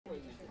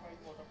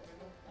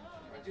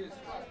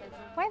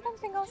Why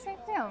don't we go see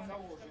a film?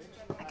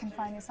 I can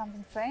find you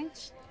something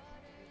French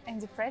and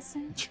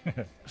depressing.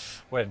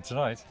 When?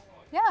 Tonight?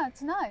 Yeah,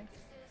 tonight.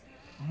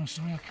 Oh, no,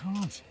 sorry, I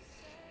can't.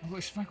 I've got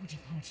this faculty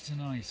party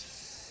tonight.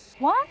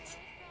 What?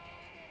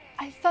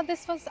 I thought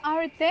this was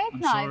our date I'm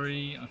night.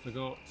 sorry, I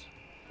forgot.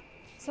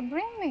 So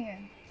bring me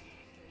in.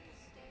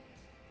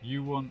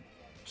 You want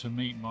to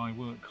meet my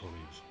work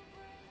colleagues?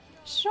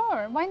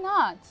 Sure, why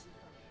not?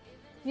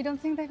 You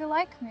don't think they will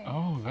like me?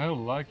 Oh, they'll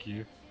like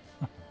you.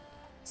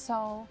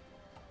 So,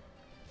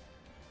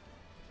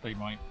 They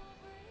might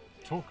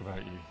talk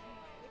about you.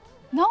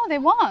 no, they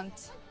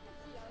won't.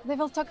 They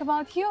will talk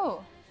about you.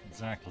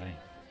 Exactly.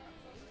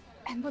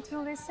 And what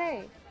will they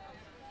say?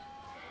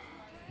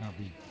 They'll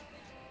be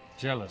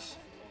jealous,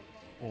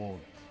 or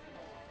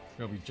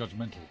they'll be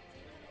judgmental.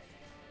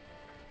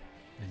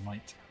 They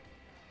might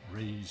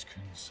raise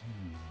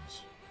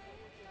concerns.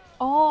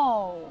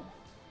 Oh,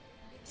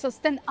 so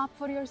stand up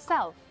for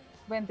yourself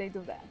when they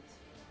do that.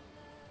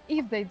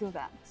 If they do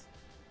that.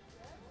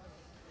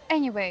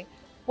 Anyway,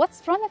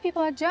 what's wrong if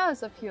people are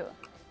jealous of you?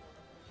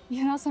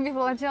 You know, some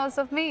people are jealous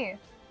of me.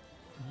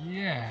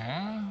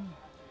 Yeah,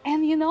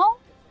 And you know,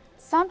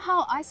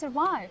 somehow I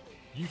survived.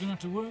 you don't have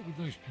to work with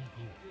those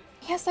people.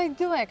 Yes, I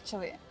do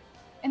actually.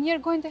 And you're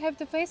going to have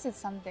to face it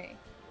someday.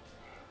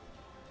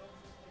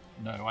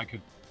 No, I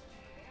could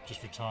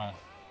just retire.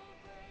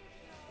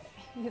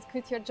 You'd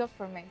quit your job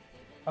for me.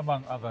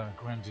 Among other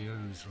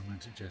grandiose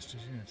romantic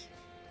gestures, yes.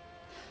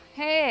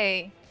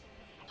 Hey,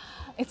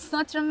 it's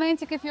not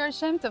romantic if you're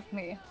ashamed of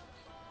me.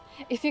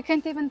 If you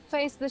can't even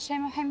face the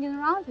shame of hanging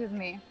around with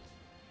me.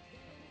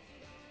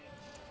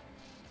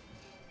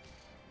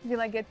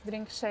 Will I get to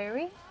drink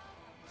sherry?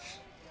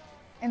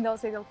 In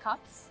those little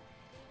cups?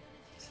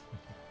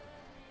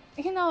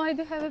 You know, I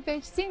do have a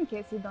PhD in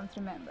case you don't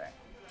remember.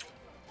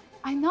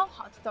 I know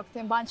how to talk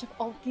to a bunch of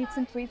old kids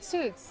in tweed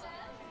suits.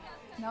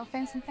 No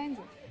offense intended.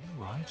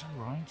 All right,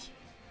 all right.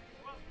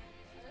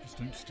 Just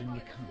don't steal the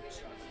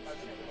cups.